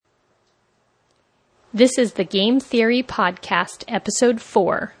This is the Game Theory Podcast, Episode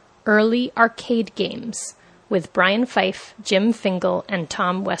 4, Early Arcade Games, with Brian Fife, Jim Fingal, and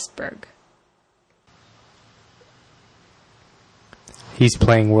Tom Westberg. He's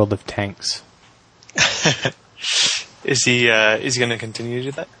playing World of Tanks. Is he going to continue to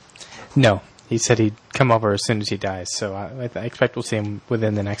do that? No. He said he'd come over as soon as he dies, so I expect we'll see him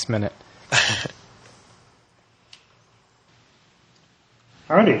within the next minute.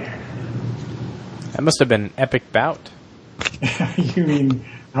 Howdy. That must have been an epic bout. You mean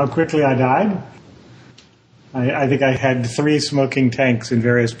how quickly I died? I think I had 3 smoking tanks in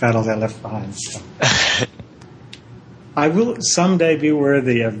various battles I left behind. So. I will someday be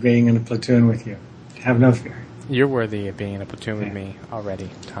worthy of being in a platoon with you. Have no fear. You're worthy of being in a platoon with me already,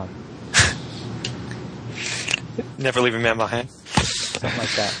 Tom. Never leave a man behind. Something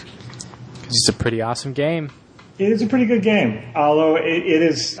like that. Because it's a pretty awesome game. It is a pretty good game, although it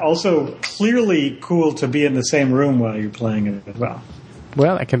is also clearly cool to be in the same room while you're playing it as well.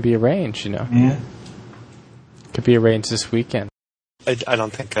 Well, it can be arranged, you know. Yeah. It could be arranged this weekend. I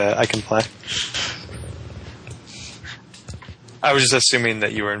don't think I can play. I was just assuming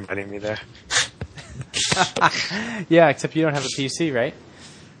that you were inviting me there. Yeah, except you don't have a PC, right?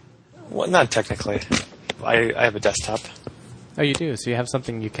 Well, not technically. I have a desktop. Oh, you do? So you have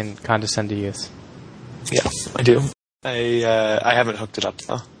something you can condescend to use. Yeah, I do. I haven't hooked it up,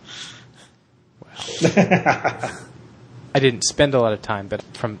 though. Well. I didn't spend a lot of time, but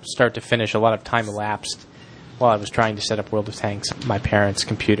from start to finish, a lot of time elapsed while I was trying to set up World of Tanks, my parents'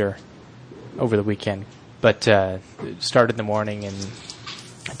 computer, over the weekend. But started in the morning and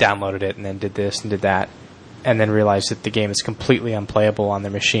downloaded it and then did this and did that. And then realized that the game is completely unplayable on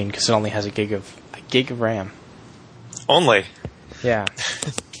their machine because it only has a gig of RAM. Only? Yeah.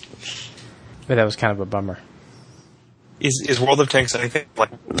 But that was kind of a bummer. Is World of Tanks anything like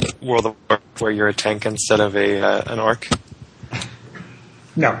World of Warcraft where you're a tank instead of an orc?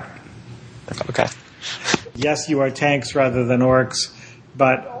 No. Okay. Yes, you are tanks rather than orcs,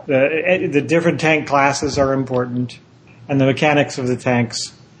 but the different tank classes are important, and the mechanics of the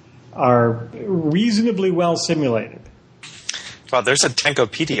tanks are reasonably well simulated. Wow, there's a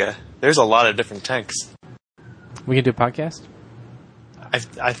Tankopedia. There's a lot of different tanks. We can do a podcast?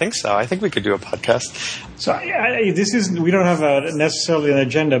 I think so. I think we could do a podcast. So we don't have necessarily an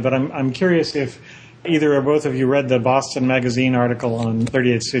agenda, but I'm curious if either or both of you read the Boston Magazine article on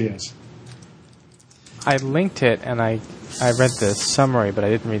 38 Studios. I linked it, and I read the summary, but I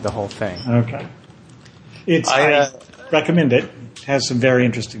didn't read the whole thing. Okay. I recommend it. It has some very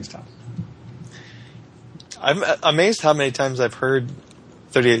interesting stuff. I'm amazed how many times I've heard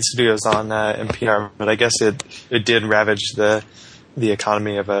 38 Studios on NPR, but I guess it did ravage the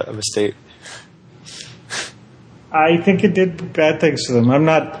economy of a state. I think it did bad things to them. I'm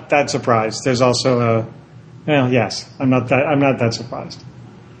not that surprised. There's also yes, I'm not that surprised.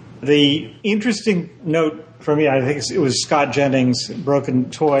 The interesting note for me, I think it was Scott Jennings, Broken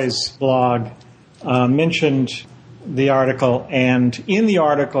Toys blog, mentioned the article, and in the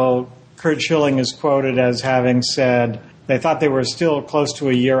article, Kurt Schilling is quoted as having said they thought they were still close to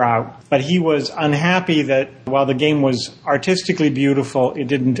a year out, but he was unhappy that while the game was artistically beautiful, it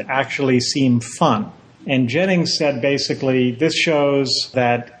didn't actually seem fun. And Jennings said basically, this shows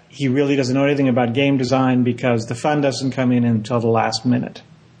that he really doesn't know anything about game design because the fun doesn't come in until the last minute.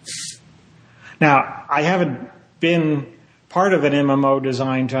 Now, I haven't been part of an MMO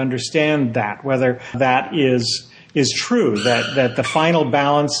design to understand that, whether that is true, that the final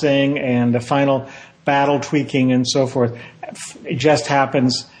balancing and the final battle tweaking and so forth, it just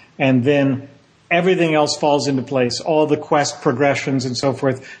happens, and then everything else falls into place. All the quest progressions and so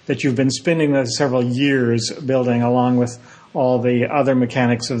forth that you've been spending the several years building, along with all the other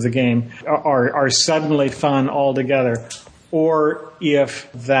mechanics of the game, are suddenly fun altogether. Or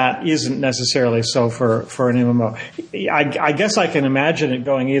if that isn't necessarily so for an MMO. I guess I can imagine it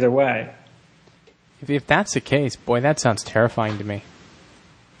going either way. If that's the case, boy, that sounds terrifying to me.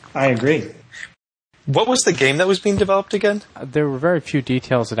 I agree. What was the game that was being developed again? There were very few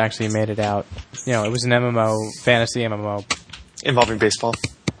details that actually made it out. You know, it was an MMO, fantasy MMO. Involving baseball?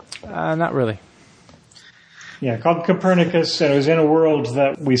 Not really. Yeah, called Copernicus, and it was in a world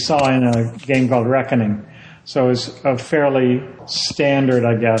that we saw in a game called Reckoning. So it was a fairly standard,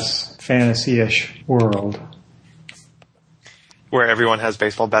 I guess, fantasy-ish world. Where everyone has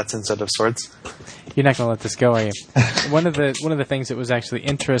baseball bats instead of swords? You're not going to let this go, are you? One of the things that was actually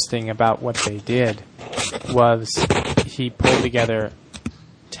interesting about what they did was he pulled together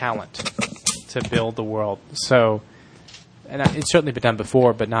talent to build the world. So, and it's certainly been done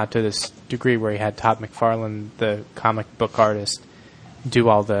before, but not to this degree where he had Todd McFarlane, the comic book artist, do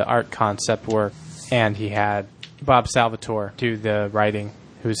all the art concept work. and he had Bob Salvatore do the writing,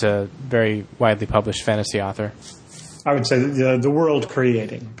 who's a very widely published fantasy author. I would say the world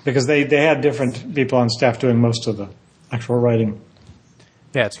creating, because they had different people on staff doing most of the actual writing.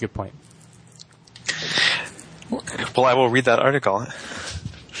 Yeah, that's a good point. Well, I will read that article.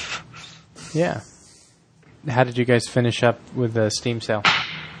 Yeah. How did you guys finish up with the Steam sale?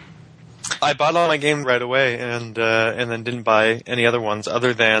 I bought all my games right away, and then didn't buy any other ones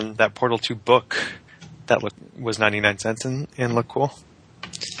other than that Portal 2 book that was 99 cents and looked cool.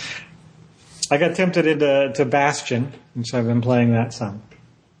 I got tempted into Bastion, and so I've been playing that some.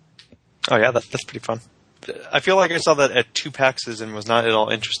 Oh yeah, that's pretty fun. I feel like I saw that at 2 PAXs and was not at all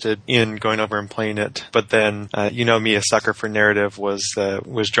interested in going over and playing it. But then, me, a sucker for narrative, was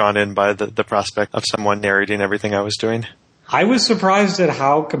drawn in by the prospect of someone narrating everything I was doing. I was surprised at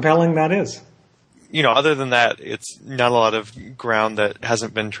how compelling that is. Other than that, it's not a lot of ground that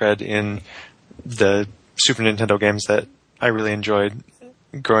hasn't been tread in the Super Nintendo games that I really enjoyed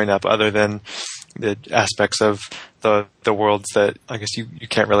growing up, other than the aspects of the worlds that I guess you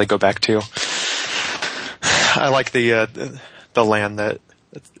can't really go back to. I like the land that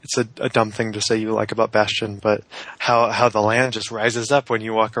it's a dumb thing to say you like about Bastion, but how the land just rises up when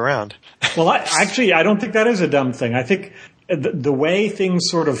you walk around. Well, I don't think that is a dumb thing. I think the way things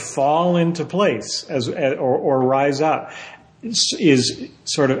sort of fall into place or rise up is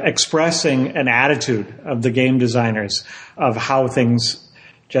sort of expressing an attitude of the game designers of how things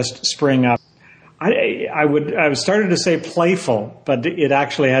just spring up. I started to say playful, but it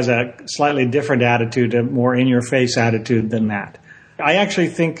actually has a slightly different attitude, a more in-your-face attitude than that. I actually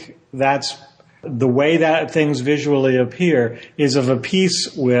think that's the way that things visually appear is of a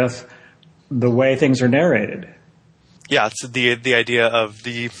piece with the way things are narrated. Yeah, it's the idea of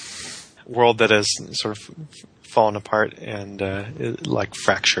the world that has sort of fallen apart and like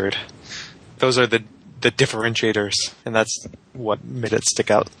fractured. Those are the differentiators, and that's what made it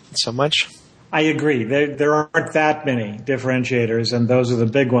stick out so much. I agree. There aren't that many differentiators, and those are the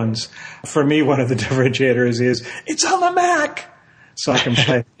big ones. For me, one of the differentiators is it's on the Mac, so I can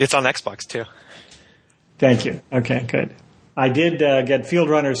play. It's on Xbox, too. Thank you. Okay, good. I did get Field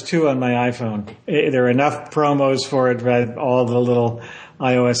Runners 2 on my iPhone. There are enough promos for it, read all the little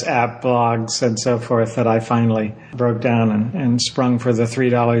iOS app blogs and so forth, that I finally broke down and sprung for the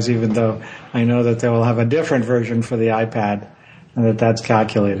 $3, even though I know that they will have a different version for the iPad, and that's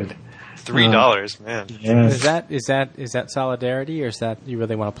calculated. $3, man. Yes. Is that solidarity, or is that you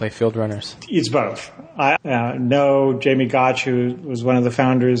really want to play Field Runners? It's both. I know Jamie Gotch, who was one of the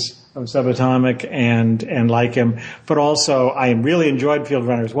founders of Subatomic, and like him, but also I really enjoyed Field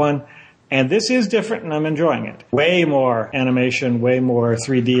Runners 1, and this is different, and I'm enjoying it. Way more animation, way more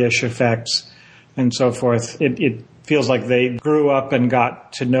 3D-ish effects, and so forth. It feels like they grew up and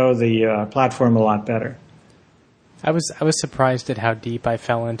got to know the platform a lot better. I was surprised at how deep I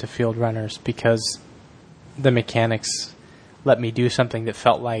fell into Field Runners, because the mechanics let me do something that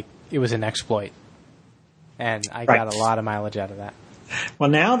felt like it was an exploit, and I got a lot of mileage out of that.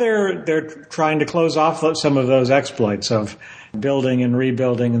 Well, now they're trying to close off some of those exploits of building and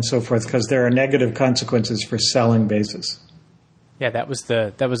rebuilding and so forth, because there are negative consequences for selling bases. Yeah, that was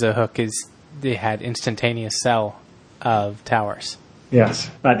a hook. Is they had instantaneous sell of towers. Yes,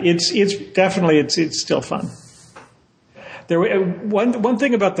 but it's definitely it's still fun. One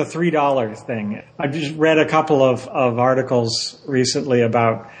thing about the $3 thing, I just read a couple of articles recently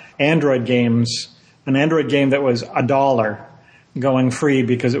about Android games, an Android game that was $1 going free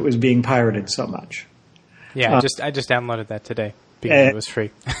because it was being pirated so much. Yeah, I just downloaded that today because it was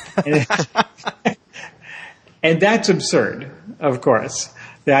free. And that's absurd, of course.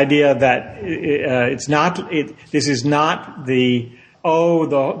 The idea that this is not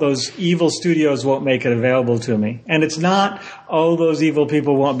those evil studios won't make it available to me. And it's not, those evil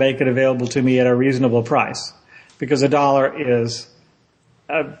people won't make it available to me at a reasonable price. Because $1 is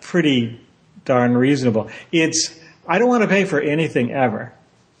pretty darn reasonable. I don't want to pay for anything ever.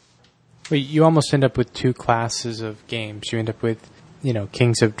 Well, you almost end up with 2 classes of games. You end up with,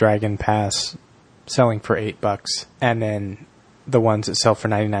 Kings of Dragon Pass selling for $8, and then the ones that sell for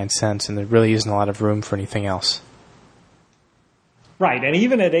 99 cents, and there really isn't a lot of room for anything else. Right, and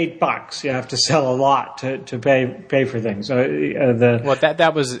even at $8, you have to sell a lot to pay for things.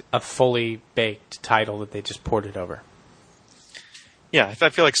 That was a fully baked title that they just ported over. Yeah, I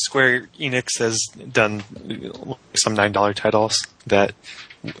feel like Square Enix has done some $9 titles that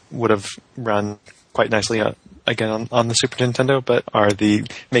would have run quite nicely again on the Super Nintendo, but are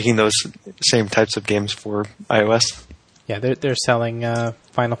making those same types of games for iOS. Yeah, they're selling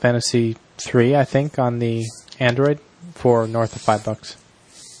Final Fantasy III, I think, on the Android for north of $5.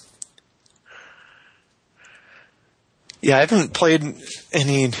 Yeah, I haven't played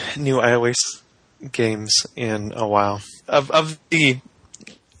any new iOS games in a while. Of the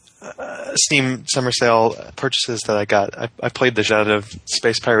Steam Summer Sale purchases that I got, I played the shit out of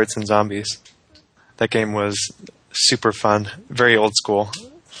Space Pirates and Zombies. That game was super fun, very old school.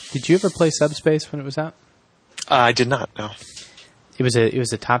 Did you ever play Subspace when it was out? I did not, no. It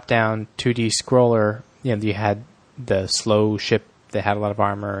was a top-down 2D scroller. You know, you had the slow ship that had a lot of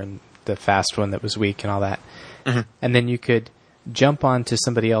armor and the fast one that was weak and all that. Mm-hmm. And then you could jump onto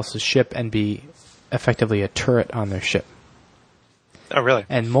somebody else's ship and be effectively a turret on their ship. Oh, really?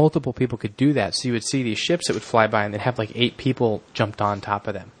 And multiple people could do that. So you would see these ships that would fly by and they'd have like 8 people jumped on top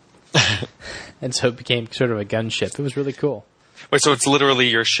of them. And so it became sort of a gunship. It was really cool. Wait, so it's literally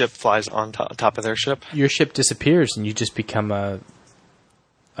your ship flies on top of their ship? Your ship disappears and you just become a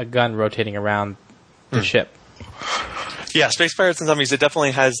gun rotating around the ship. Yeah, Space Pirates and Zombies, it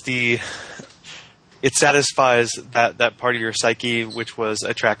definitely has it satisfies that part of your psyche which was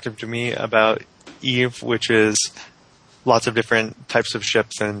attractive to me about EVE, which is lots of different types of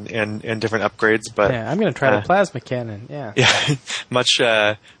ships and different upgrades. But yeah, I'm going to try the plasma cannon. Yeah,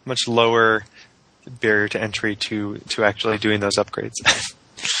 much lower barrier to entry to actually doing those upgrades.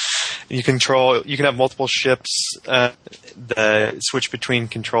 You can have multiple ships, switch between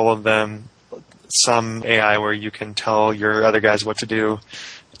control of them. Some AI where you can tell your other guys what to do.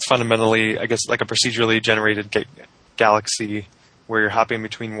 It's fundamentally, I guess, like a procedurally generated galaxy where you're hopping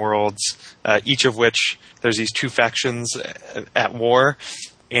between worlds, each of which there's these 2 factions at war,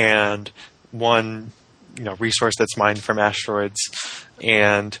 and one, resource that's mined from asteroids.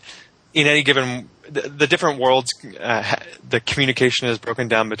 And in any given, the different worlds, the communication is broken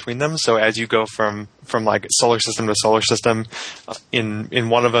down between them. So as you go from like solar system to solar system, in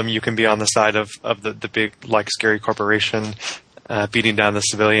one of them you can be on the side of the big, like, scary corporation, beating down the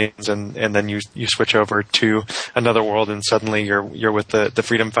civilians, and then you switch over to another world and suddenly you're with the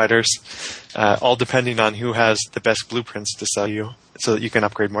freedom fighters, all depending on who has the best blueprints to sell you so that you can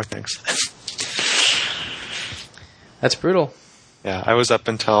upgrade more things. That's brutal. Yeah, I was up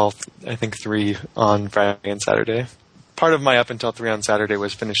until, I think, 3 on Friday and Saturday. Part of my up until 3 on Saturday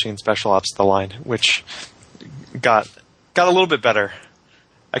was finishing Special Ops The Line, which got a little bit better.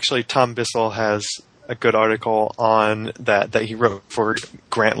 Actually, Tom Bissell has a good article on that he wrote for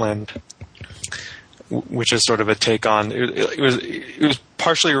Grantland, which is sort of a take on... It was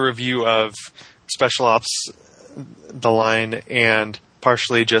partially a review of Special Ops The Line and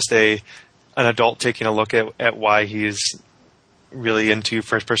partially just an adult taking a look at why he's really into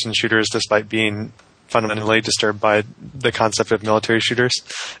first-person shooters despite being fundamentally disturbed by the concept of military shooters.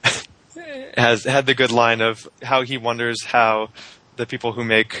 Has had the good line of how he wonders how the people who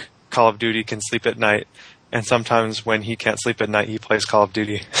make Call of Duty can sleep at night, and sometimes when he can't sleep at night, he plays Call of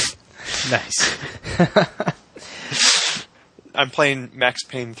Duty. Nice. I'm playing Max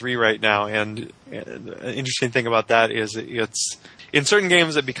Payne 3 right now, and an interesting thing about that is it's in certain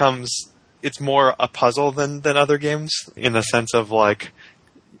games it's more a puzzle than other games, in the sense of, like,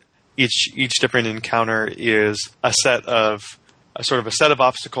 each different encounter is a set of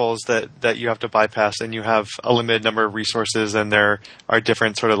obstacles that you have to bypass, and you have a limited number of resources, and there are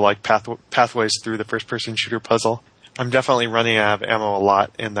different sort of like pathways through the first person shooter puzzle. I'm definitely running out of ammo a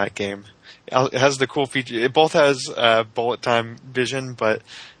lot in that game. It has the cool feature. It both has bullet time vision, but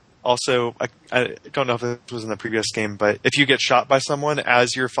also, I don't know if this was in the previous game, but if you get shot by someone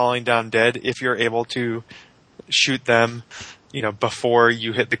as you're falling down dead, if you're able to shoot them, before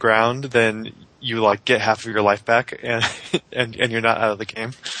you hit the ground, then you, like, get half of your life back, and you're not out of the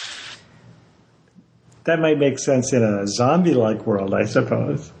game. That might make sense in a zombie-like world, I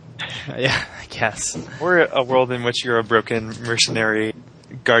suppose. Yeah, I guess. Or a world in which you're a broken mercenary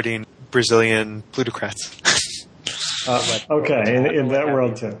guarding Brazilian plutocrats. Okay, in that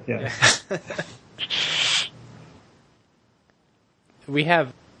world too, yeah. We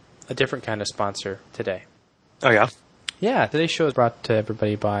have a different kind of sponsor today. Oh, yeah? Yeah, today's show is brought to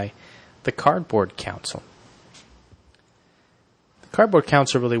everybody by the Cardboard Council. The Cardboard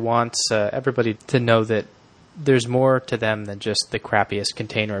Council really wants everybody to know that there's more to them than just the crappiest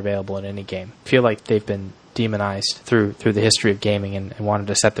container available in any game. I feel like they've been demonized through the history of gaming and wanted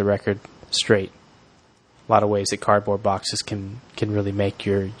to set the record straight. A lot of ways that cardboard boxes can really make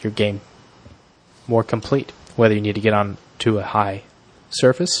your game more complete, whether you need to get onto a high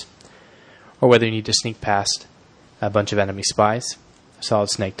surface or whether you need to sneak past a bunch of enemy spies.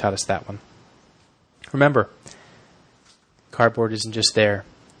 Solid Snake taught us that one. Remember, cardboard isn't just there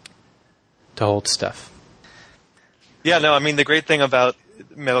to hold stuff. Yeah, no, I mean, the great thing about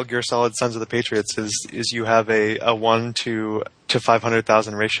Metal Gear Solid Sons of the Patriots is you have a 1 to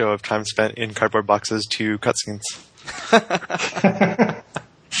 500,000 ratio of time spent in cardboard boxes to cutscenes.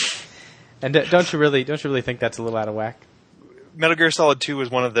 And don't you really think that's a little out of whack? Metal Gear Solid 2 was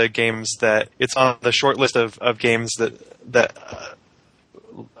one of the games that it's on the short list of games that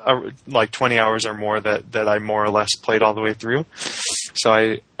are like 20 hours or more that I more or less played all the way through. So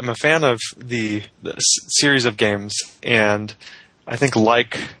I'm a fan of the series of games, and I think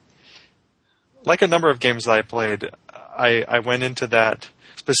like a number of games that I played, I went into that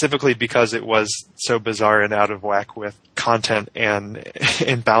specifically because it was so bizarre and out of whack with content and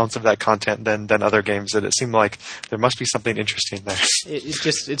in balance of that content than other games, that it seemed like there must be something interesting there.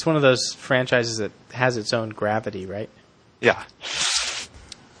 It's one of those franchises that has its own gravity, right? Yeah.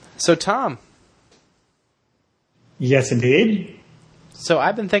 So, Tom. Yes, indeed. So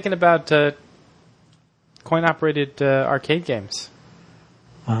I've been thinking about coin-operated arcade games.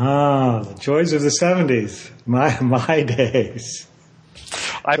 Ah, the joys of the 70s. My days.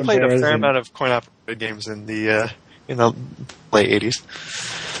 I played a fair amount of coin-operated games in the late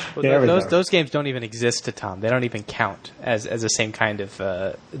 80s. Well, those games don't even exist to Tom. They don't even count as the same kind of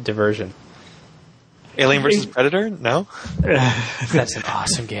diversion. Alien vs. Predator? No? That's an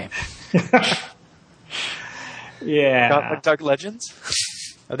awesome game. Yeah. Dark Legends?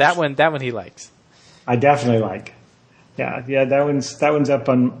 Oh, that one he likes. I definitely like. Yeah, that one's up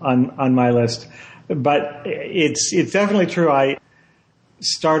on my list. But it's definitely true. I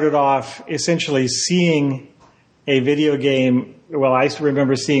started off essentially seeing a video game. Well, I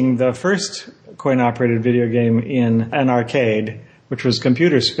remember seeing the first coin-operated video game in an arcade, which was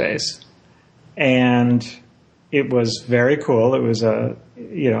Computer Space, and it was very cool. It was a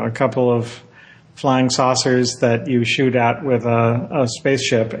couple of flying saucers that you shoot at with a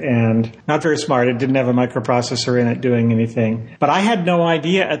spaceship, and not very smart. It didn't have a microprocessor in it doing anything. But I had no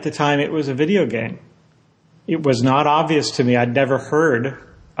idea at the time it was a video game. It was not obvious to me. I'd never heard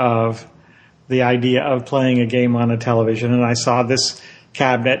of the idea of playing a game on a television, and I saw this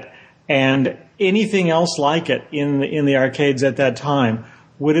cabinet, and anything else like it in the arcades at that time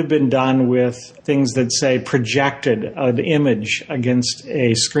would have been done with things that, say, projected an image against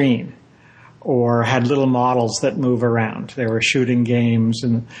a screen, or had little models that move around. There were shooting games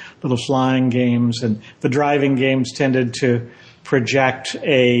and little flying games, and the driving games tended to project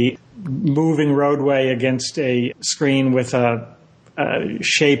a moving roadway against a screen with a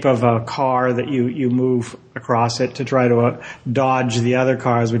shape of a car that you move across it to try to dodge the other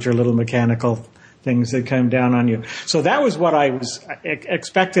cars, which are little mechanical things that come down on you. So that was what I was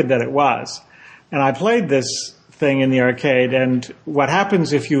expected that it was. And I played this thing in the arcade, and what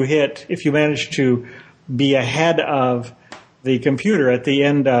happens if you manage to be ahead of the computer at the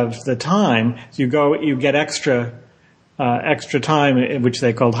end of the time, you get extra time, which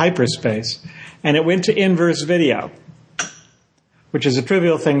they called hyperspace, and it went to inverse video, which is a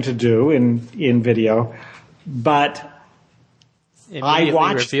trivial thing to do in video, but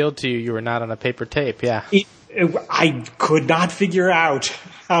immediately revealed to you were not on a paper tape. Yeah, I could not figure out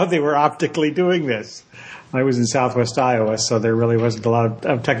how they were optically doing this. I was in Southwest Iowa, so there really wasn't a lot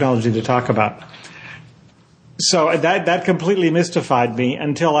of technology to talk about. So that completely mystified me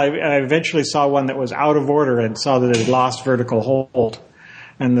until I eventually saw one that was out of order and saw that it had lost vertical hold,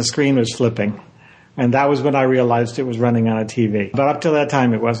 and the screen was flipping. And that was when I realized it was running on a TV. But up to that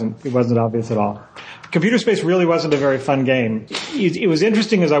time, it wasn't obvious at all. Computer Space really wasn't a very fun game. It was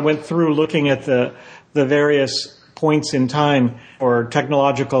interesting as I went through looking at the various points in time or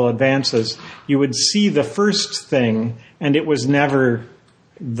technological advances. You would see the first thing, and it was never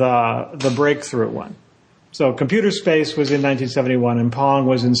the breakthrough one. So Computer Space was in 1971, and Pong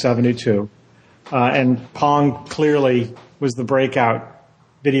was in 72. And Pong clearly was the breakout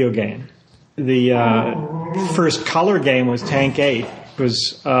video game. The first color game was Tank 8. It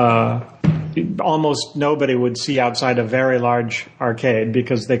was almost nobody would see outside a very large arcade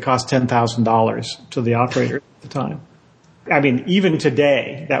because they cost $10,000 to the operator at the time. I mean, even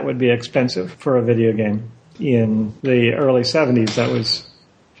today, that would be expensive for a video game. In the early 70s, that was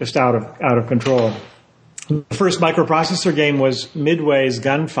just out of control. The first microprocessor game was Midway's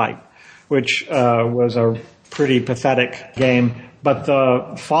Gunfight, which was a pretty pathetic game. But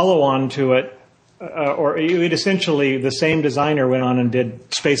the follow-on to it, essentially the same designer went on and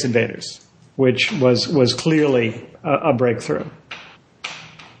did Space Invaders, which was clearly a breakthrough.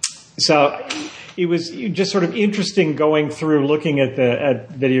 So it was just sort of interesting going through looking at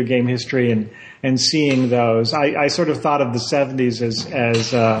video game history and seeing those. I sort of thought of the 70s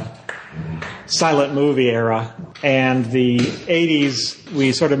as silent movie era, and the 80s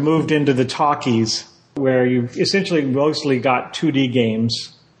we sort of moved into the talkies, where you essentially mostly got 2D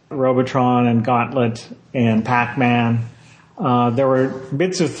games, Robotron and Gauntlet and Pac-Man, There were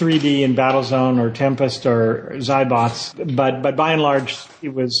bits of 3D in Battlezone or Tempest or Zybots, but by and large,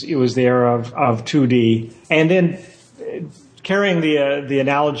 it was the era of 2D. And then carrying the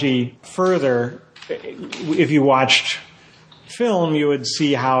analogy further, if you watched film, you would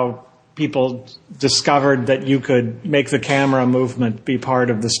see how people discovered that you could make the camera movement be part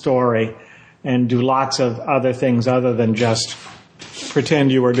of the story and do lots of other things other than just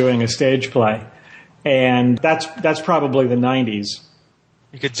pretend you were doing a stage play. And that's probably the 90s.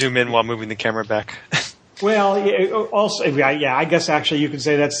 You could zoom in while moving the camera back. Well, also, yeah, I guess actually you could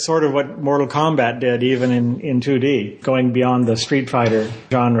say that's sort of what Mortal Kombat did, even in 2D, going beyond the Street Fighter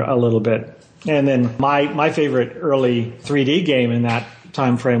genre a little bit. And then my favorite early 3D game in that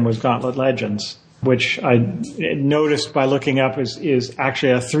time frame was Gauntlet Legends, which I noticed by looking up is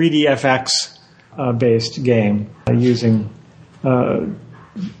actually a 3D FX based game using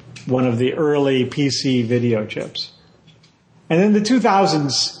one of the early PC video chips. And in the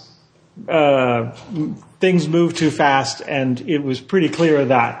 2000s, things moved too fast, and it was pretty clear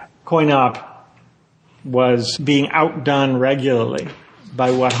that coin-op was being outdone regularly by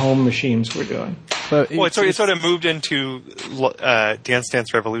what home machines were doing. But it sort of moved into Dance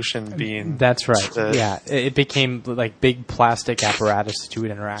Dance Revolution being... That's right. Yeah, it became like big plastic apparatus to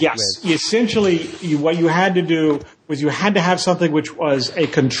interact with. Yes, essentially what you had to do was you had to have something which was a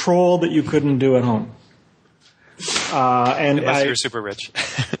control that you couldn't do at home. Unless you're super rich.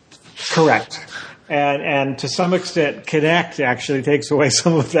 Correct. And to some extent, Kinect actually takes away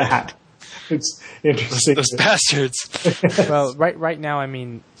some of that. It's interesting. Those bastards. Well, right now, I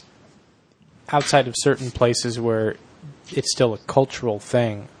mean, outside of certain places where it's still a cultural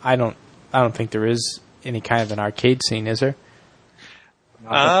thing, I don't think there is any kind of an arcade scene, is there?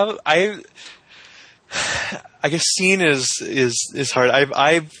 I guess scene is hard.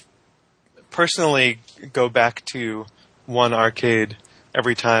 I've personally go back to one arcade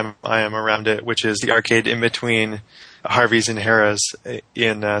every time I am around it, which is the arcade in between Harvey's and Harrah's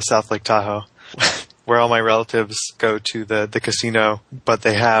in South Lake Tahoe, where all my relatives go to the casino, but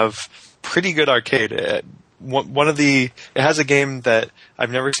they have pretty good arcade. It has a game that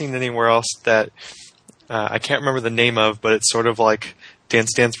I've never seen anywhere else that I can't remember the name of, but it's sort of like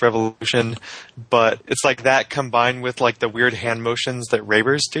Dance Dance Revolution, but it's like that combined with like the weird hand motions that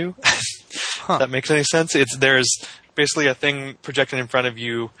Ravers do. Huh. That makes any sense? There's basically a thing projected in front of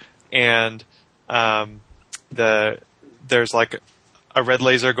you, and there's like a red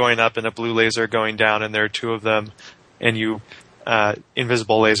laser going up and a blue laser going down, and there are two of them, and you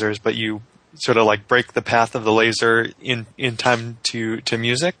invisible lasers, but you sort of like break the path of the laser in time to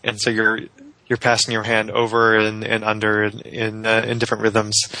music, and so you're passing your hand over and under in different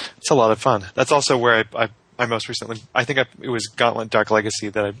rhythms. It's a lot of fun. That's also where I most recently, I think it was Gauntlet Dark Legacy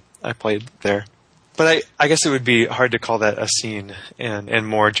that I played there. But I guess it would be hard to call that a scene and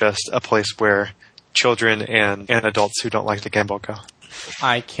more just a place where children and adults who don't like to gamble go.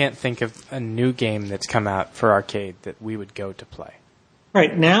 I can't think of a new game that's come out for arcade that we would go to play.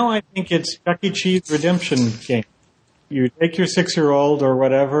 Right. Now I think it's Chuck E. Cheese Redemption game. You take your 6-year-old or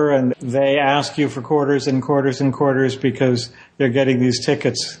whatever, and they ask you for quarters and quarters and quarters because they're getting these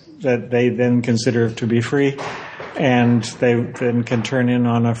tickets that they then consider to be free, and they then can turn in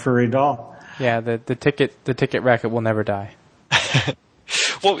on a furry doll. Yeah, the ticket racket will never die.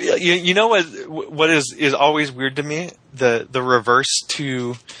 Well, you know what is always weird to me? The reverse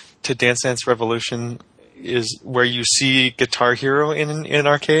to Dance Dance Revolution is where you see Guitar Hero in an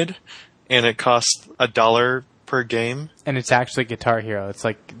arcade, and it costs $1 per game. And it's actually Guitar Hero. It's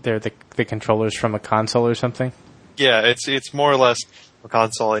like they're the controllers from a console or something. Yeah, it's more or less a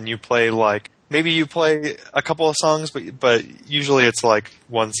console, and you play maybe you play a couple of songs, but usually it's like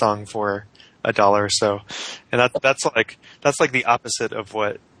one song for $1 or so, and that's like the opposite of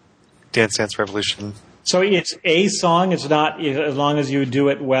what Dance Dance Revolution. So it's a song. It's not, as long as you do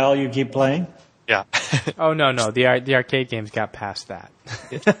it well, you keep playing. Yeah. Oh no, the arcade games got past that.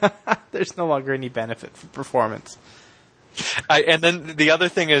 There's no longer any benefit for performance. And then the other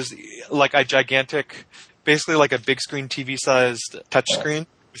thing is like a gigantic, basically like a big screen TV sized touchscreen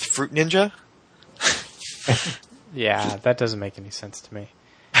with Fruit Ninja. Yeah, that doesn't make any sense to me.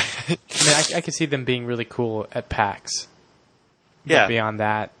 I mean, I could see them being really cool at PAX. But beyond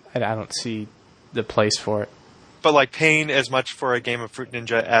that, I don't see the place for it. But like paying as much for a game of Fruit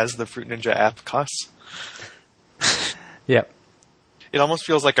Ninja as the Fruit Ninja app costs. Yep. It almost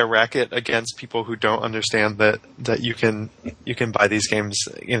feels like a racket against people who don't understand that you can buy these games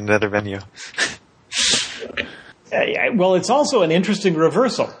in another venue. Well, it's also an interesting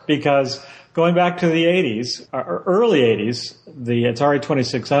reversal because going back to the 80s, or early 80s, the Atari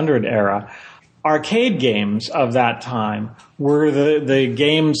 2600 era, arcade games of that time were the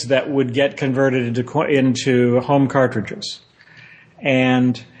games that would get converted into home cartridges.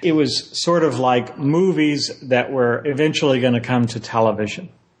 And it was sort of like movies that were eventually going to come to television.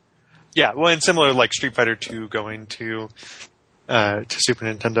 Yeah, well, and similar like Street Fighter 2 going to Super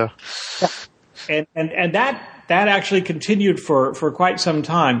Nintendo. Yeah. And that actually continued for quite some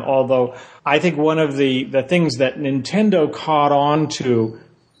time, although I think one of the things that Nintendo caught on to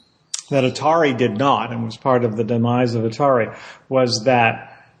that Atari did not, and was part of the demise of Atari, was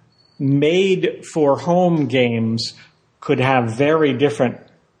that made-for-home games could have very different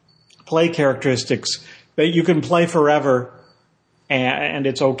play characteristics that you can play forever, and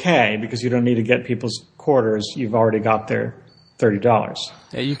it's okay because you don't need to get people's quarters. You've already got their $30.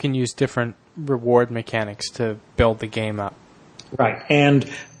 Yeah, you can use different reward mechanics to build the game up. Right, and so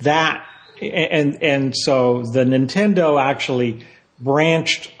the Nintendo actually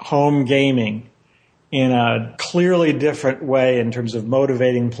branched home gaming in a clearly different way in terms of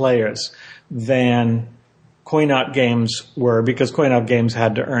motivating players than coin-op games were, because coin-op games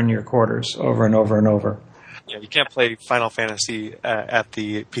had to earn your quarters over and over and over. Yeah, you can't play Final Fantasy at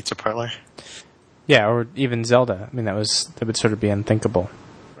the pizza parlor. Yeah, or even Zelda. I mean, that would sort of be unthinkable.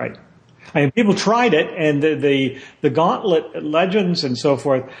 Right. I mean, people tried it, and the Gauntlet Legends and so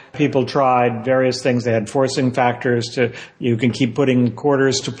forth, people tried various things. They had forcing factors you can keep putting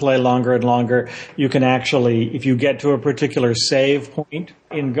quarters to play longer and longer. You can actually, if you get to a particular save point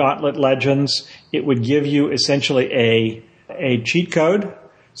in Gauntlet Legends, it would give you essentially a cheat code.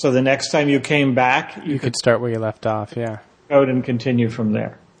 So the next time you came back, you could start where you left off, yeah. Code and continue from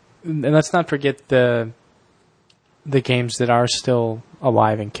there. And let's not forget the games that are still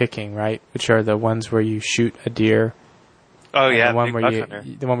alive and kicking, right? Which are the ones where you shoot a deer. Oh yeah, the one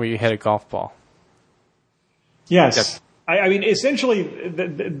where you hit a golf ball. Yes, Yes. I mean essentially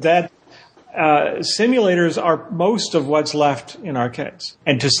that simulators are most of what's left in arcades,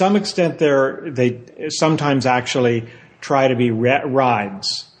 and to some extent they sometimes actually try to be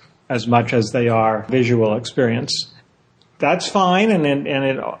rides as much as they are visual experience. That's fine, and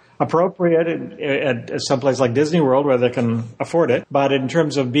it appropriate at some place like Disney World where they can afford it. But in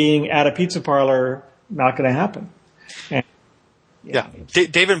terms of being at a pizza parlor, not going to happen. And, yeah.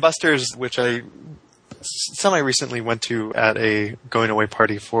 Dave & Buster's, which I semi-recently went to at a going-away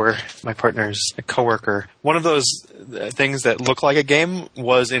party for my partner's coworker. One of those things that looked like a game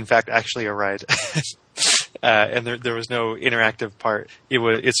was, in fact, actually a ride. And there was no interactive part.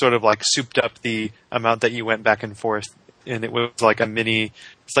 It sort of like souped up the amount that you went back and forth. And it was like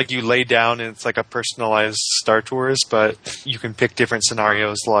it's like you lay down and it's like a personalized Star Tours, but you can pick different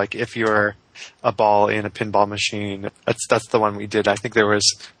scenarios, like if you're a ball in a pinball machine. That's the one we did. I think there was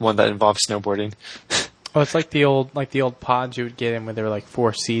one that involved snowboarding. Oh, it's like the old pods you would get in where there were like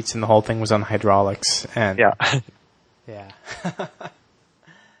 4 seats and the whole thing was on hydraulics. And yeah. Yeah.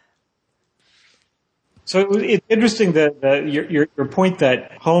 So it's interesting that your point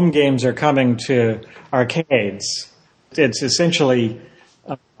that home games are coming to arcades. It's essentially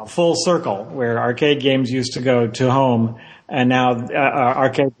a full circle where arcade games used to go to home, and now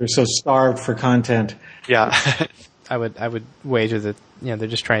arcades are so starved for content. Yeah. I would wager that they're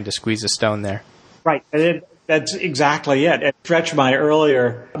just trying to squeeze a stone there. Right. That's exactly it. To stretch my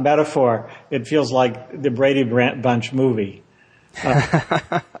earlier metaphor, it feels like the Brady Bunch movie.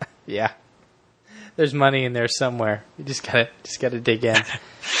 Yeah. There's money in there somewhere. You just gotta dig in.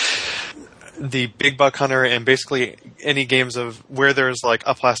 The Big Buck Hunter and basically any games of where there's like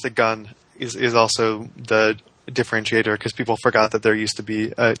a plastic gun is also the differentiator, because people forgot that there used to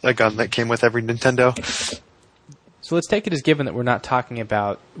be a gun that came with every Nintendo. So let's take it as given that we're not talking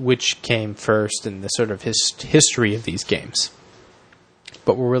about which came first and the sort of history of these games,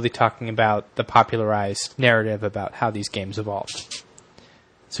 but we're really talking about the popularized narrative about how these games evolved.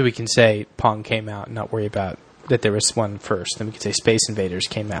 So we can say Pong came out and not worry about that there was one first. Then we could say Space Invaders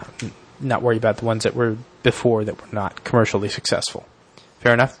came out and not worry about the ones that were before that were not commercially successful.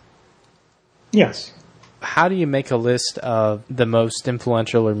 Fair enough? Yes. How do you make a list of the most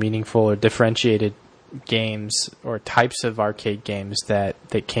influential or meaningful or differentiated games or types of arcade games that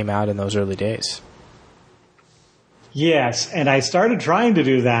came out in those early days? Yes, and I started trying to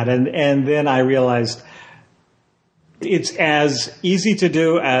do that, and then I realized it's as easy to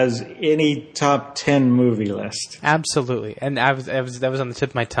do as any top 10 movie list. Absolutely, and that was on the tip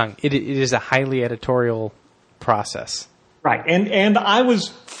of my tongue. It is a highly editorial process. Right, and I was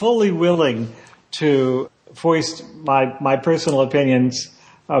fully willing to voice my personal opinions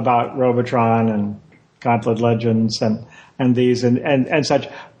about Robotron and Gauntlet Legends and these and such.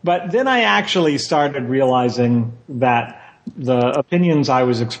 But then I actually started realizing that the opinions I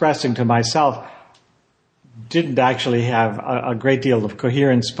was expressing to myself didn't actually have a great deal of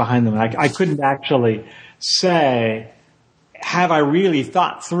coherence behind them. I couldn't actually say, have I really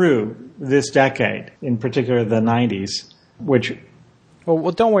thought through this decade, in particular the 90s, which...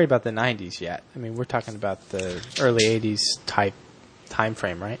 Well, don't worry about the 90s yet. I mean, we're talking about the early 80s type time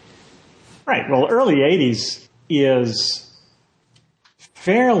frame, right? Right. Well, early 80s is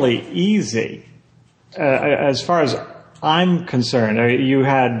fairly easy as far as I'm concerned. You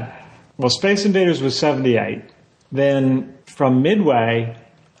had, Space Invaders was 78. Then from Midway,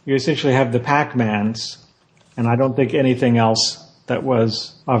 you essentially have the Pac-Mans, and I don't think anything else that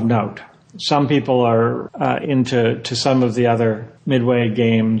was of note. Some people are into some of the other Midway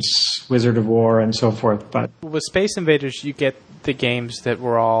games, Wizard of War and so forth. But with Space Invaders, you get the games that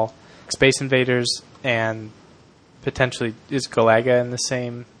were all Space Invaders, and potentially is Galaga in the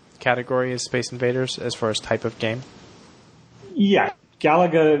same category as Space Invaders as far as type of game? Yeah,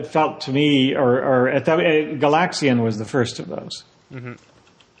 Galaga felt to me, or at that, Galaxian was the first of those,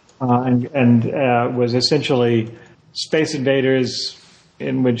 and was essentially Space Invaders,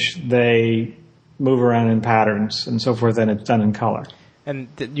 in which they move around in patterns and so forth, and it's done in color. And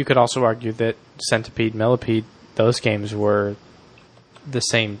you could also argue that Centipede, Millipede, those games were the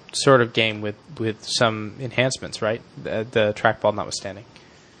same sort of game with some enhancements, right? The trackball notwithstanding.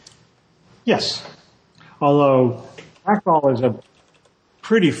 Yes. Although trackball is a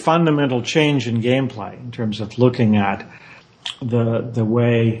pretty fundamental change in gameplay in terms of looking at the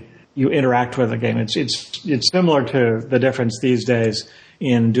way you interact with a game. It's similar to the difference these days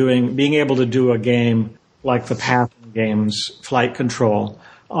in being able to do a game like the Path games, Flight Control,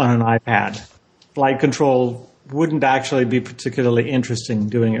 on an iPad. Flight Control wouldn't actually be particularly interesting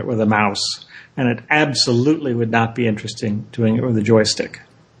doing it with a mouse, and it absolutely would not be interesting doing it with a joystick.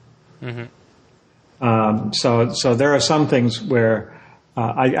 Mm-hmm. So there are some things where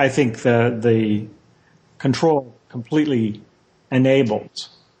I think the control completely enables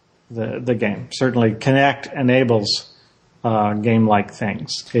the game. Certainly, Kinect enables game-like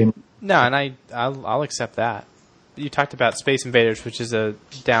things. No, and I'll accept that. You talked about Space Invaders, which is a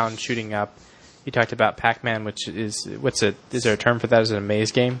down shooting up. You talked about Pac-Man, which is is there a term for that? Is it a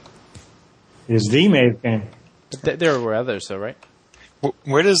maze game? It is the maze game. There were others, though, right?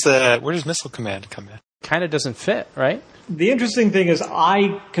 Where does Missile Command come in? Kind of doesn't fit, right? The interesting thing is,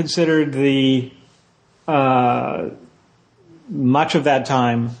 I considered the much of that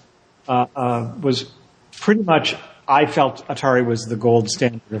time was pretty much. I felt Atari was the gold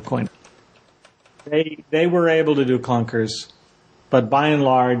standard of coin. They were able to do clunkers, but by and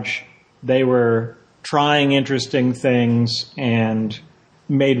large, they were trying interesting things and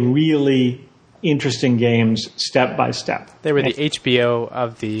made really interesting games step by step. They were the HBO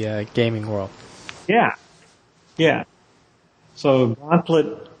of the gaming world. Yeah. Yeah. So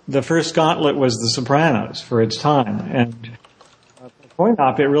Gauntlet, the first Gauntlet was The Sopranos for its time. And for Coin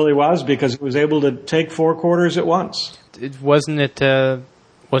Op, it really was because it was able to take 4 quarters at once. Wasn't it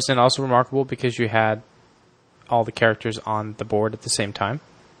also remarkable because you had all the characters on the board at the same time?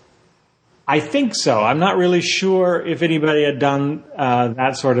 I think so. I'm not really sure if anybody had done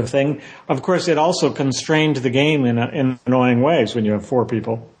that sort of thing. Of course, it also constrained the game in annoying ways when you have 4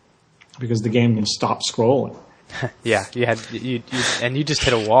 people, because the game can stop scrolling. Yeah, you just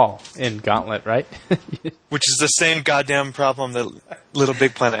hit a wall in Gauntlet, right? Which is the same goddamn problem that Little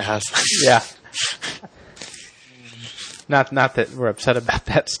Big Planet has. Yeah. Not that we're upset about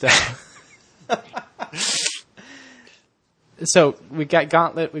that stuff. So we got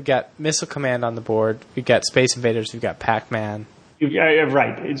Gauntlet, we've got Missile Command on the board, we've got Space Invaders, we've got Pac-Man.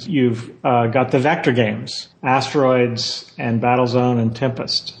 Right. You've got the vector games, Asteroids and Battlezone and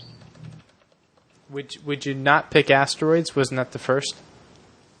Tempest. Would you not pick Asteroids? Wasn't that the first?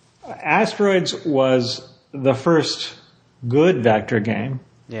 Asteroids was the first good vector game.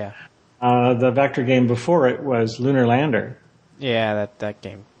 Yeah. The vector game before it was Lunar Lander. Yeah, that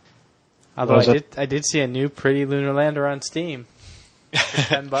game. Although I did see a new pretty Lunar Lander on Steam for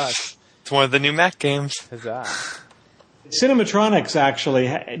 $10. It's one of the new Mac games. Huzzah. Cinematronics actually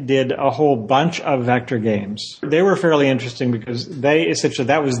did a whole bunch of vector games. They were fairly interesting because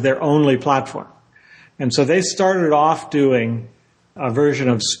that was their only platform. And so they started off doing a version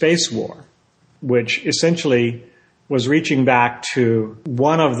of Space War, which essentially was reaching back to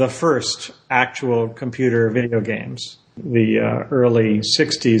one of the first actual computer video games, the early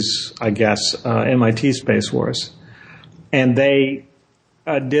 60s, I guess, MIT Space Wars. And they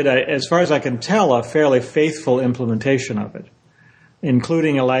did, as far as I can tell, a fairly faithful implementation of it,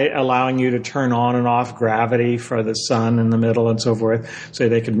 including allowing you to turn on and off gravity for the sun in the middle and so forth, so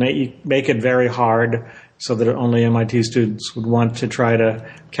they could make it very hard so that only MIT students would want to try to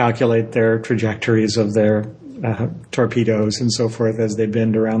calculate their trajectories of their torpedoes and so forth as they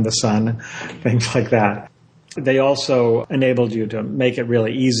bend around the sun, things like that. They also enabled you to make it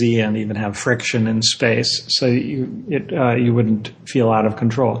really easy and even have friction in space, so you wouldn't feel out of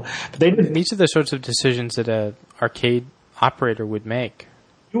control. But these are the sorts of decisions that an arcade operator would make.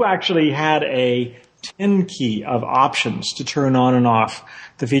 You actually had a 10 key of options to turn on and off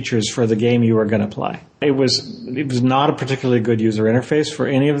the features for the game you were going to play. It was not a particularly good user interface for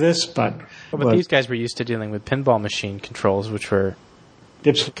any of this, but these guys were used to dealing with pinball machine controls, which were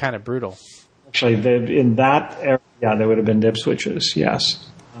kind of brutal. Actually, in that area, there would have been dip switches, yes.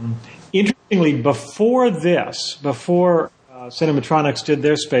 Interestingly, before Cinematronics did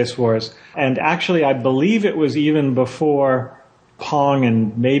their Space Wars, and actually I believe it was even before Pong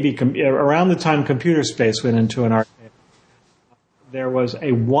and maybe around the time Computer Space went into an arcade, there was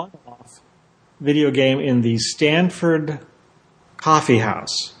a one-off video game in the Stanford Coffee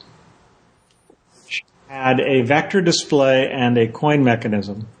House. Which had a vector display and a coin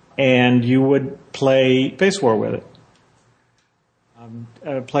mechanism, and you would play Space War with it.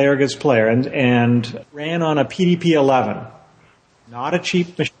 Player against player, and ran on a PDP-11, not a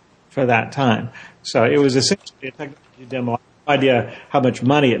cheap machine for that time. So it was essentially a technology demo. I have no idea how much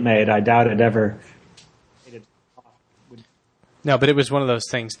money it made. I doubt it ever. No, but it was one of those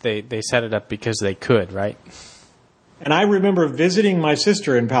things, they set it up because they could, right? And I remember visiting my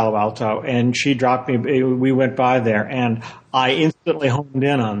sister in Palo Alto, and she dropped me, we went by there, and I instantly honed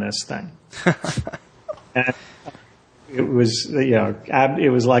in on this thing. And it was,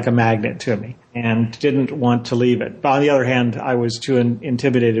 it was like a magnet to me, and didn't want to leave it. But on the other hand, I was too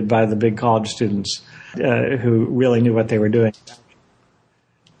intimidated by the big college students who really knew what they were doing.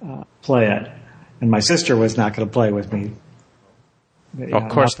 Play it. And my sister was not going to play with me. Of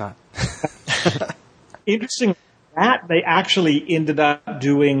course not. Interesting that they actually ended up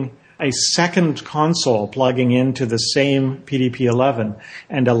doing a second console plugging into the same PDP-11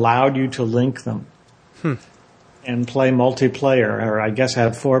 and allowed you to link them and play multiplayer, or I guess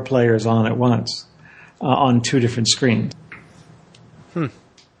have 4 players on at once on 2 different screens.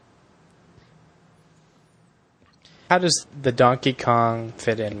 How does the Donkey Kong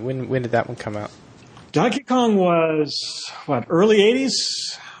fit in? When did that one come out? Donkey Kong was, early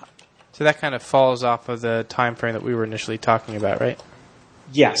 80s? So that kind of falls off of the time frame that we were initially talking about, right?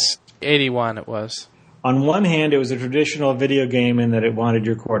 Yes. 81 it was. On one hand, it was a traditional video game in that it wanted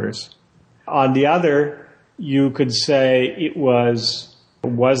your quarters. On the other, you could say it was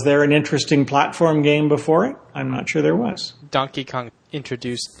there an interesting platform game before it? I'm not sure there was. Donkey Kong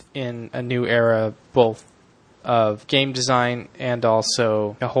introduced in a new era both of game design and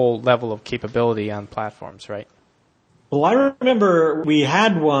also a whole level of capability on platforms, right? Well, I remember we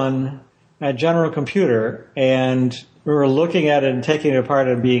had one at General Computer, and we were looking at it and taking it apart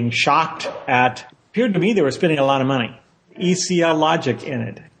and being shocked at, it appeared to me they were spending a lot of money. ECL logic in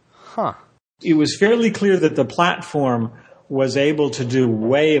it. Huh. It was fairly clear that the platform was able to do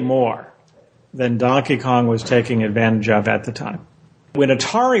way more than Donkey Kong was taking advantage of at the time. When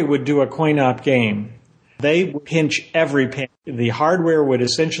Atari would do a coin-op game, they would pinch every penny. The hardware would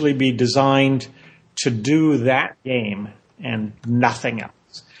essentially be designed to do that game and nothing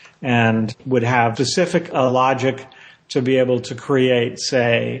else, and would have specific logic to be able to create,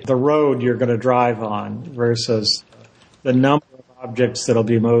 say, the road you're going to drive on versus the number of objects that'll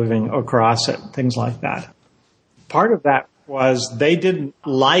be moving across it, things like that. Part of that was they didn't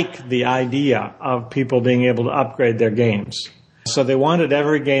like the idea of people being able to upgrade their games. So they wanted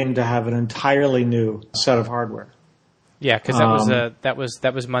every game to have an entirely new set of hardware. Yeah, because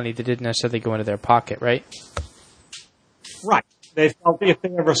that was money that didn't necessarily go into their pocket, right? Right. They felt if they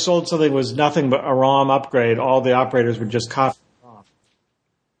ever sold something that was nothing but a ROM upgrade, all the operators would just copy the ROM.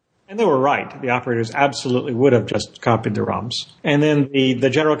 And they were right. The operators absolutely would have just copied the ROMs. And then the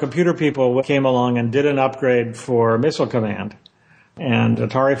General Computer people came along and did an upgrade for Missile Command. And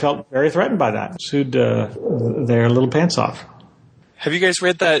Atari felt very threatened by that. Sued their little pants off. Have you guys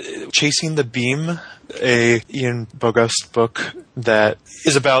read that Chasing the Beam, a Ian Bogost book that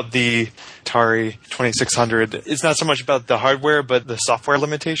is about the Atari 2600? It's not so much about the hardware, but the software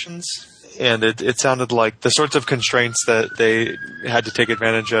limitations. And it sounded like the sorts of constraints that they had to take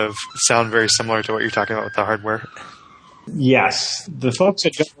advantage of sound very similar to what you're talking about with the hardware. Yes. The folks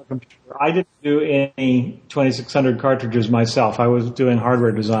at General Computer, I didn't do any 2600 cartridges myself. I was doing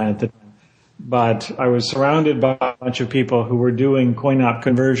hardware design at the time. But I was surrounded by a bunch of people who were doing coin-op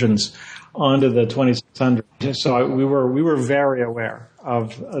conversions onto the 2600. So we were very aware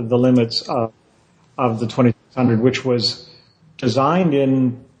of the limits of the 2600, which was designed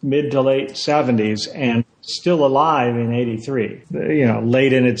in mid to late 70s and still alive in '83.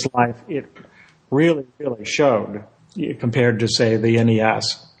 Late in its life, it really, really showed compared to, say, the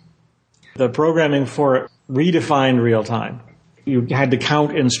NES. The programming for it redefined real time. You had to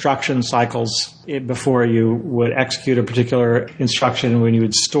count instruction cycles before you would execute a particular instruction. When you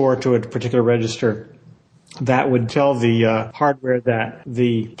would store to a particular register, that would tell the hardware that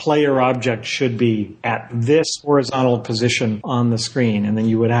the player object should be at this horizontal position on the screen. And then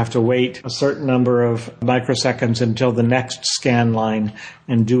you would have to wait a certain number of microseconds until the next scan line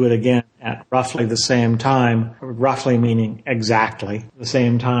and do it again at roughly the same time, roughly meaning exactly the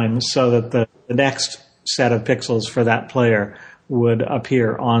same time, so that the next set of pixels for that player would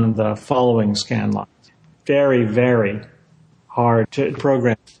appear on the following scan line. Very, very hard to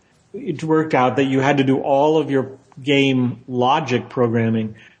program. It worked out that you had to do all of your game logic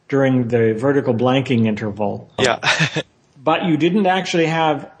programming during the vertical blanking interval. Yeah. But you didn't actually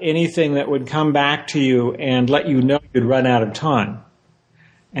have anything that would come back to you and let you know you'd run out of time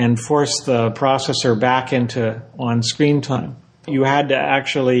and force the processor back into on-screen time. You had to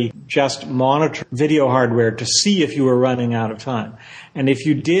actually just monitor video hardware to see if you were running out of time. And if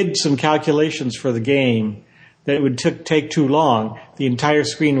you did some calculations for the game that it would take too long, the entire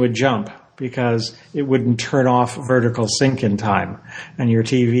screen would jump because it wouldn't turn off vertical sync in time, and your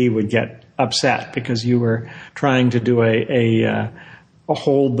TV would get upset because you were trying to do a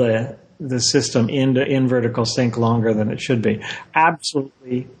hold the system in vertical sync longer than it should be.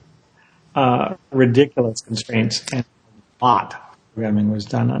 Absolutely ridiculous constraints, and a lot of programming was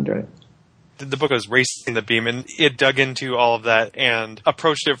done under it. The book was Racing the Beam, and it dug into all of that and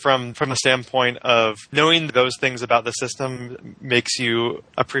approached it from the standpoint of knowing those things about the system makes you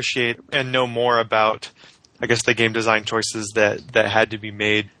appreciate and know more about, I guess, the game design choices that had to be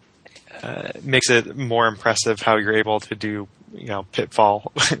made. Makes it more impressive how you're able to do,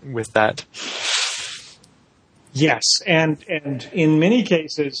 Pitfall with that. Yes, and in many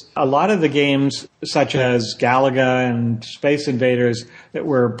cases, a lot of the games, such as Galaga and Space Invaders, that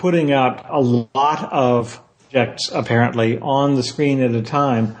were putting up a lot of objects, apparently, on the screen at a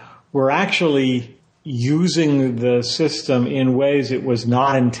time, were actually using the system in ways it was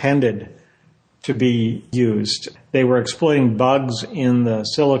not intended to be used. They were exploiting bugs in the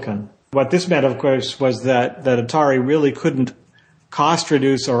silicon. What this meant, of course, was that Atari really couldn't cost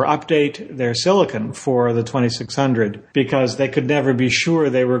reduce or update their silicon for the 2600 because they could never be sure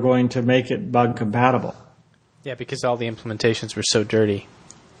they were going to make it bug compatible. Yeah, because all the implementations were so dirty.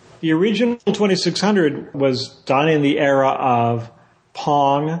 The original 2600 was done in the era of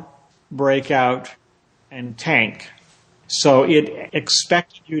Pong, Breakout, and Tank. So it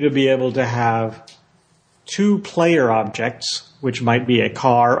expected you to be able to have two player objects, which might be a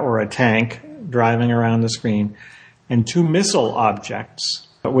car or a tank driving around the screen, and two missile objects,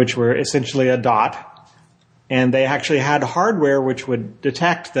 which were essentially a dot. And they actually had hardware which would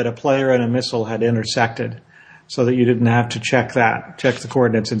detect that a player and a missile had intersected so that you didn't have to check the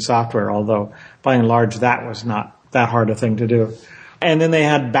coordinates in software, although by and large that was not that hard a thing to do. And then they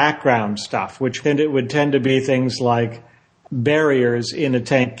had background stuff, which would tend to be things like barriers in a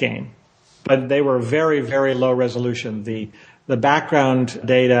tank game. But they were very, very low resolution. The background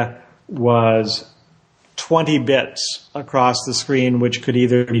data was 20 bits across the screen, which could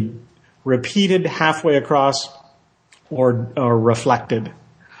either be repeated halfway across or reflected.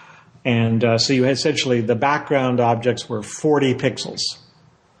 And so you essentially, the background objects were 40 pixels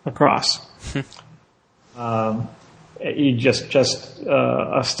across. You just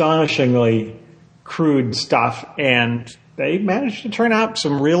astonishingly crude stuff, and they managed to turn out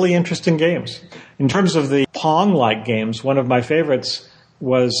some really interesting games. In terms of the Pong-like games, one of my favorites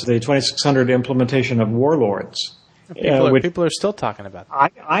was the 2600 implementation of Warlords. People are still talking about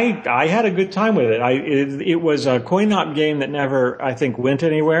that. I had a good time with it. It was a coin-op game that never, I think, went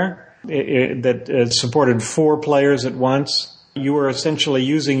anywhere. It supported 4 players at once. You were essentially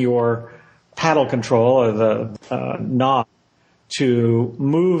using your paddle control, or the knob, to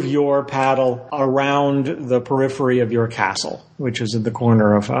move your paddle around the periphery of your castle, which is in the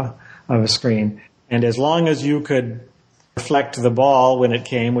corner of a screen. And as long as you could reflect the ball when it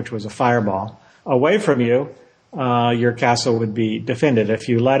came, which was a fireball, away from you, your castle would be defended. If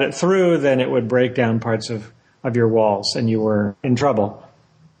you let it through, then it would break down parts of your walls, and you were in trouble.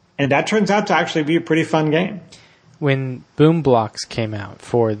 And that turns out to actually be a pretty fun game. When Boom Blocks came out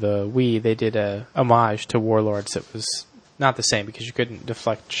for the Wii, they did a homage to Warlords. It was not the same because you couldn't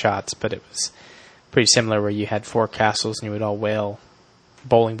deflect shots, but it was pretty similar, where you had 4 castles and you would all whale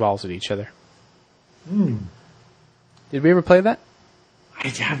bowling balls at each other. Did we ever play that? I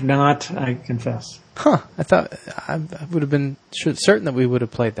have not, I confess. Huh. I thought I would have been certain that we would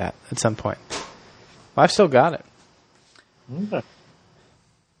have played that at some point. Well, I've still got it. Okay.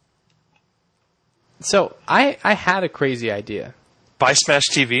 So I had a crazy idea. Buy Smash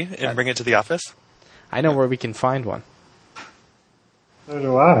TV and bring it to the office. I know where we can find one. So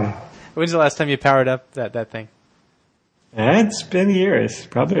do I. When's the last time you powered up that thing? It's been years,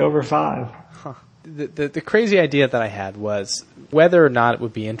 probably over 5. The crazy idea that I had was whether or not it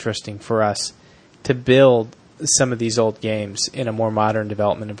would be interesting for us to build some of these old games in a more modern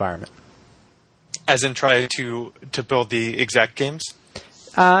development environment. As in try to build the exact games?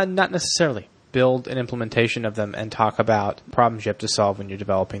 Not necessarily. Build an implementation of them and talk about problems you have to solve when you're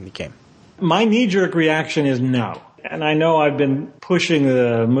developing the game. My knee-jerk reaction is no. And I know I've been pushing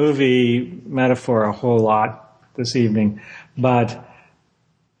the movie metaphor a whole lot this evening, but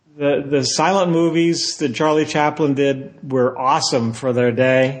the silent movies that Charlie Chaplin did were awesome for their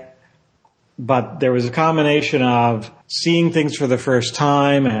day, but there was a combination of seeing things for the first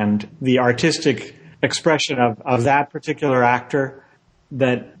time and the artistic expression of that particular actor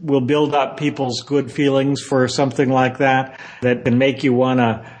that will build up people's good feelings for something like that can make you want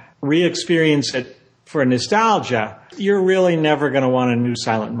to re-experience it for nostalgia. You're really never going to want a new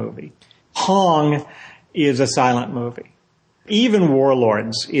silent movie. Pong is a silent movie. Even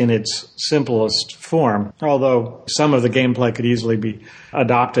Warlords in its simplest form, although some of the gameplay could easily be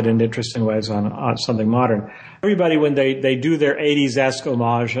adopted in interesting ways on something modern. Everybody, when they do their 80s-esque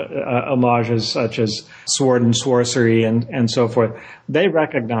homages such as Sword and Sorcery and so forth, they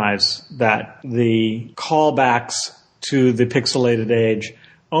recognize that the callbacks to the pixelated age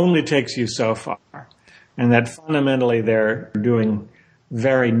only takes you so far, and that fundamentally they're doing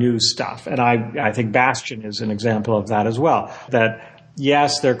very new stuff. And I think Bastion is an example of that as well. That,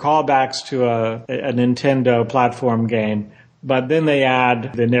 yes, they're callbacks to a Nintendo platform game, but then they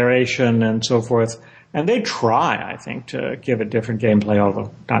add the narration and so forth. And they try, I think, to give it different gameplay,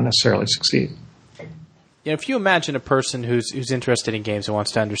 although not necessarily succeed. If you imagine a person who's interested in games and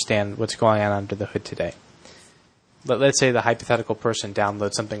wants to understand what's going on under the hood today, let's say the hypothetical person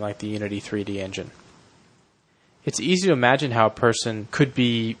downloads something like the Unity 3D engine. It's easy to imagine how a person could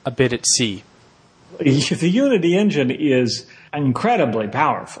be a bit at sea. The Unity engine is incredibly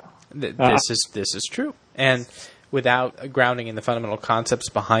powerful. This is true. And without grounding in the fundamental concepts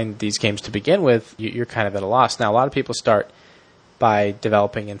behind these games to begin with, you're kind of at a loss. Now, a lot of people start by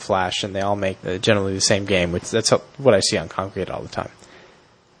developing in Flash, and they all make generally the same game, which that's what I see on Congregate all the time.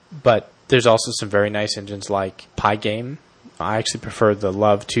 But there's also some very nice engines like Pygame. I actually prefer the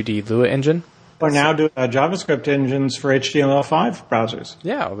Love 2D Lua engine. Or now do JavaScript engines for HTML5 browsers.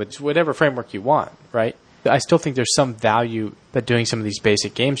 Yeah, it's whatever framework you want, right? I still think there's some value but doing some of these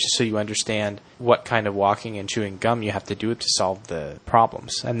basic games just so you understand what kind of walking and chewing gum you have to do to solve the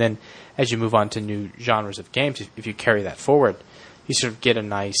problems. And then as you move on to new genres of games, if you carry that forward, you sort of get a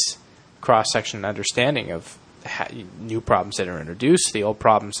nice cross-section understanding of new problems that are introduced, the old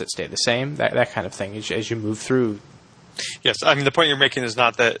problems that stay the same, that kind of thing as you move through. Yes, I mean, the point you're making is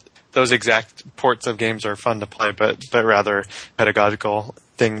not that those exact ports of games are fun to play, but rather pedagogical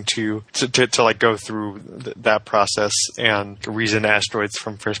thing to like go through that process and reason asteroids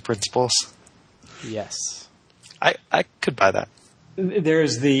from first principles. Yes. I could buy that.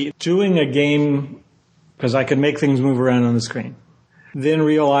 There's the doing a game because I can make things move around on the screen. Then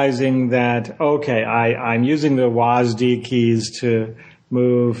realizing that, okay, I'm using the WASD keys to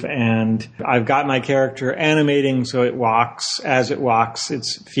move, and I've got my character animating so it walks. As it walks,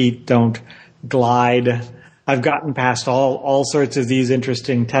 its feet don't glide. I've gotten past all sorts of these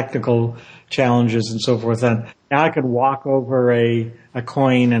interesting technical challenges and so forth. And now I can walk over a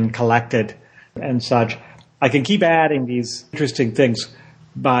coin and collect it and such. I can keep adding these interesting things,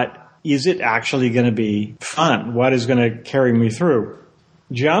 but is it actually going to be fun? What is going to carry me through?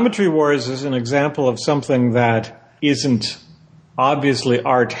 Geometry Wars is an example of something that isn't obviously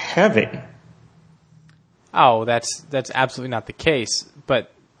art heavy. Oh, that's absolutely not the case.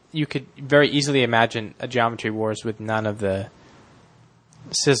 But you could very easily imagine a Geometry Wars with none of the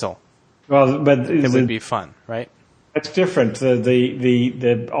sizzle. Well, but it would be fun, right? That's different.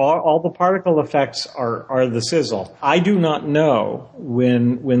 All the particle effects are the sizzle. I do not know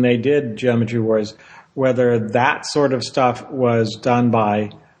when they did Geometry Wars whether that sort of stuff was done by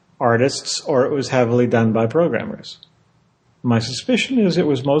artists or it was heavily done by programmers. My suspicion is it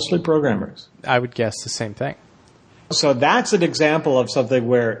was mostly programmers. I would guess the same thing. So that's an example of something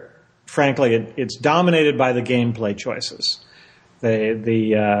where, frankly, it's dominated by the gameplay choices.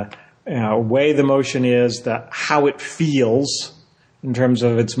 The way the motion is, how it feels in terms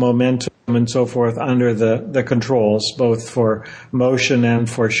of its momentum and so forth under the controls, both for motion and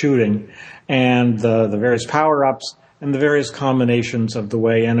for shooting, and the various power-ups and the various combinations of the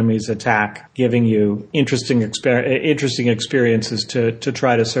way enemies attack, giving you interesting experiences to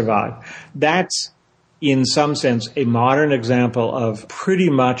try to survive. That's, in some sense, a modern example of pretty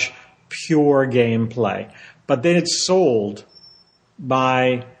much pure gameplay. But then it's sold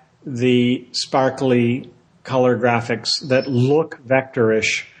by the sparkly color graphics that look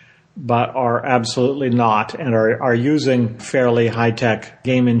vectorish but are absolutely not, and are using fairly high-tech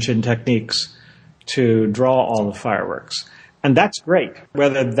game engine techniques to draw all the fireworks. And that's great.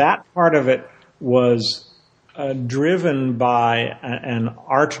 Whether that part of it was driven by an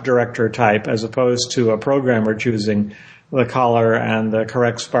art director type as opposed to a programmer choosing the color and the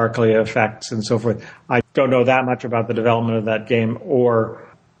correct sparkly effects and so forth, I don't know that much about the development of that game or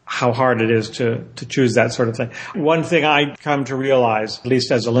how hard it is to choose that sort of thing. One thing I come to realize, at least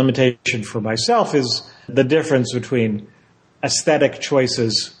as a limitation for myself, is the difference between aesthetic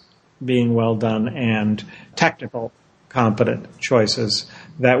choices being well done and technical competent choices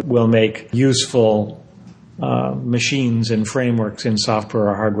that will make useful machines and frameworks in software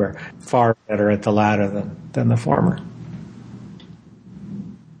or hardware far better at the latter than the former.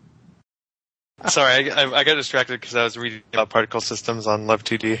 Sorry, I got distracted because I was reading about particle systems on Love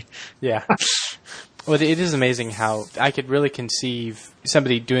 2D. Yeah. Well, it is amazing how I could really conceive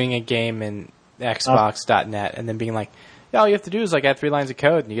somebody doing a game in Xbox.net and then being like, yeah, all you have to do is add 3 lines of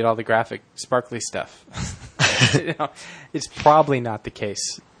code and you get all the graphic, sparkly stuff. It's probably not the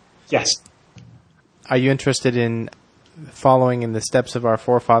case. Yes. Are you interested in following in the steps of our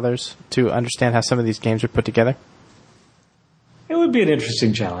forefathers to understand how some of these games are put together? It would be an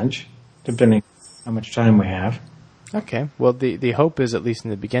interesting challenge, depending how much time we have. Okay. Well, the hope is, at least in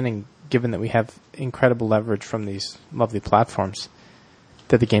the beginning, given that we have incredible leverage from these lovely platforms,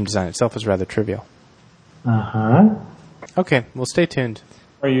 that the game design itself is rather trivial. Uh-huh. Okay. Well, stay tuned.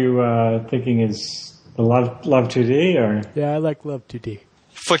 Are you thinking is the Love 2D or? Yeah, I like Love 2D.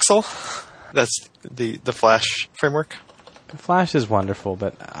 Flixel? That's the Flash framework? Flash is wonderful,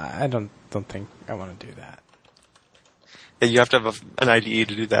 but I don't think I want to do that. Yeah, you have to have an IDE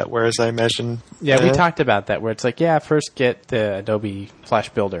to do that, whereas I imagine... Yeah, we talked about that, where it's first get the Adobe Flash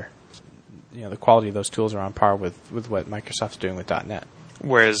Builder. The quality of those tools are on par with what Microsoft's doing with .NET.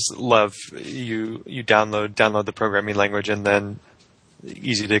 Whereas Love, you download the programming language and then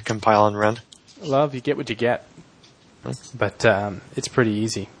easy to compile and run. Love, you get what you get. But it's pretty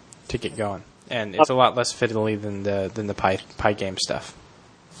easy to get going. And it's a lot less fiddly than the Pygame stuff.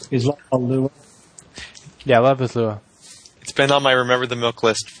 Is Love Lua? Yeah, Love is Lua. It's been on my Remember the Milk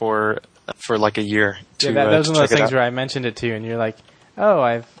list for a year. That was one of those things where I mentioned it to you, and you're like, "Oh,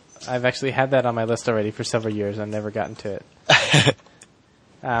 I've actually had that on my list already for several years. I've never gotten to it."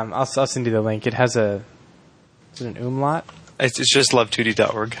 I'll send you the link. It has is it an umlaut? It's just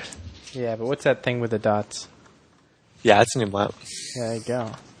love2d.org. Yeah, but what's that thing with the dots? Yeah, it's an umlaut. Yeah, there you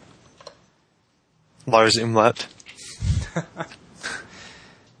go. Lars umlaut. All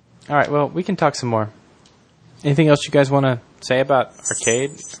right. Well, we can talk some more. Anything else you guys want to say about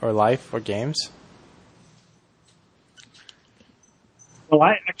arcade or life or games? Well,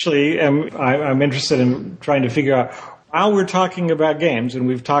 I actually I'm interested in trying to figure out, while we're talking about games, and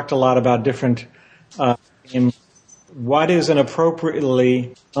we've talked a lot about different games, what is an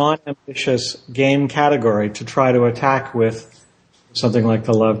appropriately non-ambitious game category to try to attack with something like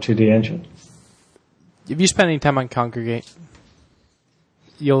the Love 2D engine? If you spend any time on Congregate,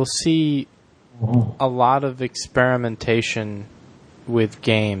 you'll see a lot of experimentation with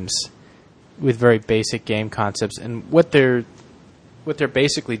games, with very basic game concepts, and what they're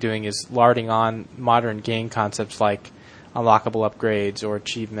basically doing is larding on modern game concepts like unlockable upgrades or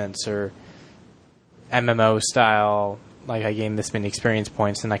achievements or MMO style, like I gain this many experience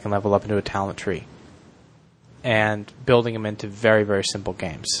points and I can level up into a talent tree, and building them into very, very simple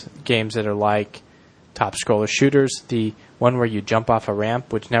games that are like top scroller shooters. The one where you jump off a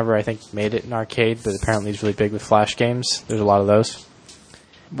ramp, which never, I think, made it in arcade, but apparently is really big with Flash games. There's a lot of those.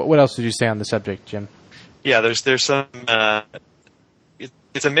 But what else did you say on the subject, Jim? Yeah, there's some...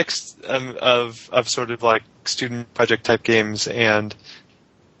 it's a mix of sort of like student project type games and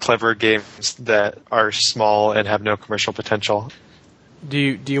clever games that are small and have no commercial potential.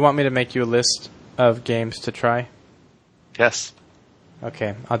 Do you want me to make you a list of games to try? Yes.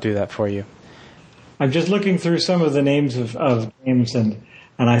 Okay, I'll do that for you. I'm just looking through some of the names of games, and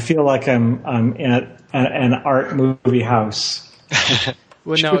I feel like I'm in an art movie house.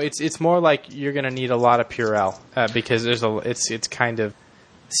 Well, no, it's more like you're going to need a lot of Purell because it's kind of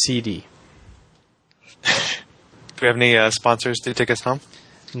seedy. Do we have any sponsors to take us home?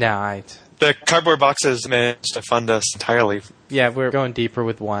 No, The Cardboard Boxes managed to fund us entirely. Yeah, we're going deeper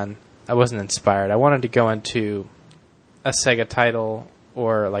with one. I wasn't inspired. I wanted to go into a Sega title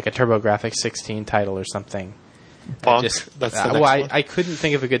or like a TurboGrafx 16 title or something. Bonk. That's the next one. I couldn't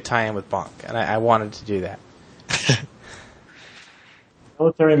think of a good tie-in with Bonk, and I wanted to do that.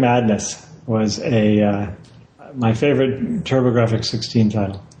 Military Madness was my favorite TurboGrafx 16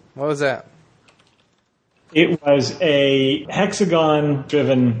 title. What was that? It was a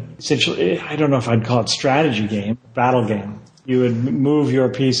hexagon-driven, essentially, I don't know if I'd call it strategy game, battle game. You would move your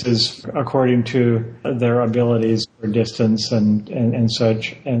pieces according to their abilities for distance and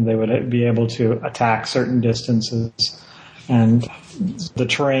such, and they would be able to attack certain distances. And the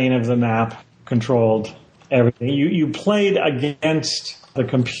terrain of the map controlled everything. You played against the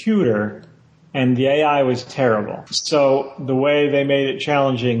computer, and the AI was terrible. So the way they made it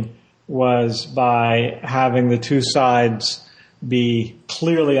challenging was by having the two sides be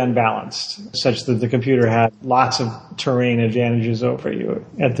clearly unbalanced, such that the computer had lots of terrain advantages over you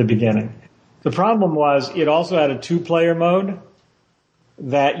at the beginning. The problem was it also had a two-player mode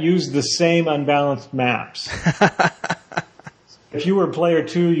that used the same unbalanced maps. If you were player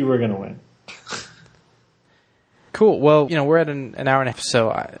 2, you were going to win. Cool. Well, we're at an hour and a half, so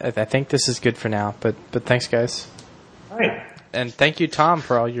I think this is good for now. But thanks, guys. All right. And thank you, Tom,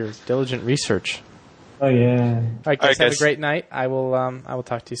 for all your diligent research. Oh, yeah. All right, guys, have a great night. I will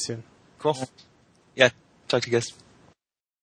talk to you soon. Cool. Yeah, talk to you guys.